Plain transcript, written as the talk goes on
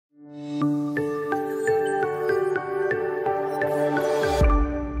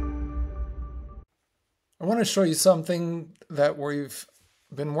to show you something that we've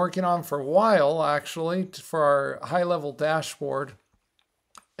been working on for a while, actually, for our HighLevel dashboard.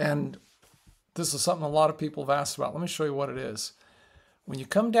 And this is something a lot of people have asked about. Let me show you what it is. When you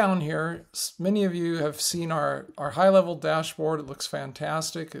come down here, many of you have seen our HighLevel dashboard. It looks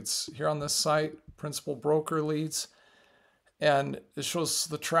fantastic. It's here on this site, Principal Broker Leads. And it shows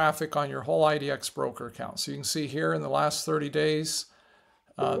the traffic on your whole IDX broker account. So you can see here in the last 30 days,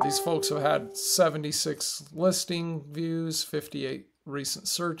 these folks have had 76 listing views, 58 recent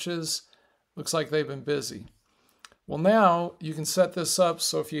searches. Looks like they've been busy. Well, now you can set this up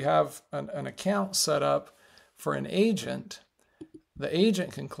so if you have an account set up for an agent, the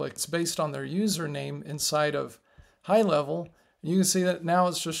agent can click. It's based on their username inside of HighLevel. You can see that now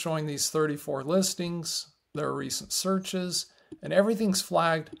it's just showing these 34 listings, their recent searches, and everything's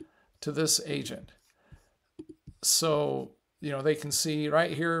flagged to this agent. So, you know, they can see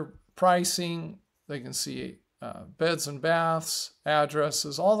right here pricing, they can see beds and baths,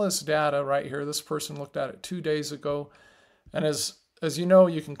 addresses, all this data right here. This person looked at it 2 days ago. And as you know,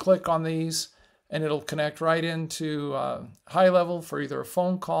 you can click on these and it'll connect right into HighLevel for either a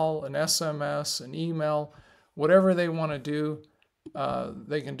phone call, an SMS, an email, whatever they want to do.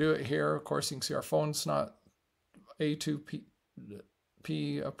 They can do it here. Of course, you can see our phone's not A2P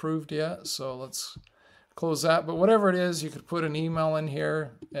approved yet, so let's close that. But whatever it is, you could put an email in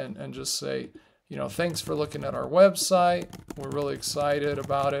here and just say, you know, thanks for looking at our website. We're really excited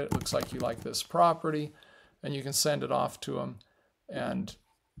about it. Looks like you like this property. And you can send it off to them and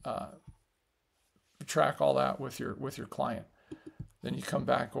track all that with your client. Then you come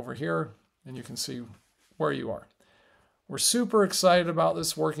back over here and you can see where you are. We're super excited about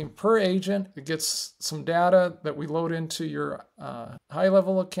this working per agent. It gets some data that we load into your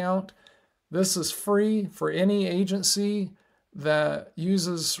HighLevel account. This is free for any agency that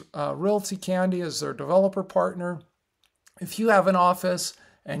uses Realty Candy as their developer partner. If you have an office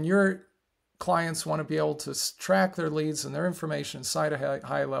and your clients want to be able to track their leads and their information inside of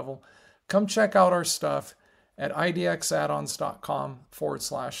HighLevel, come check out our stuff at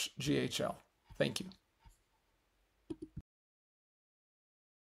idxaddons.com/GHL. Thank you.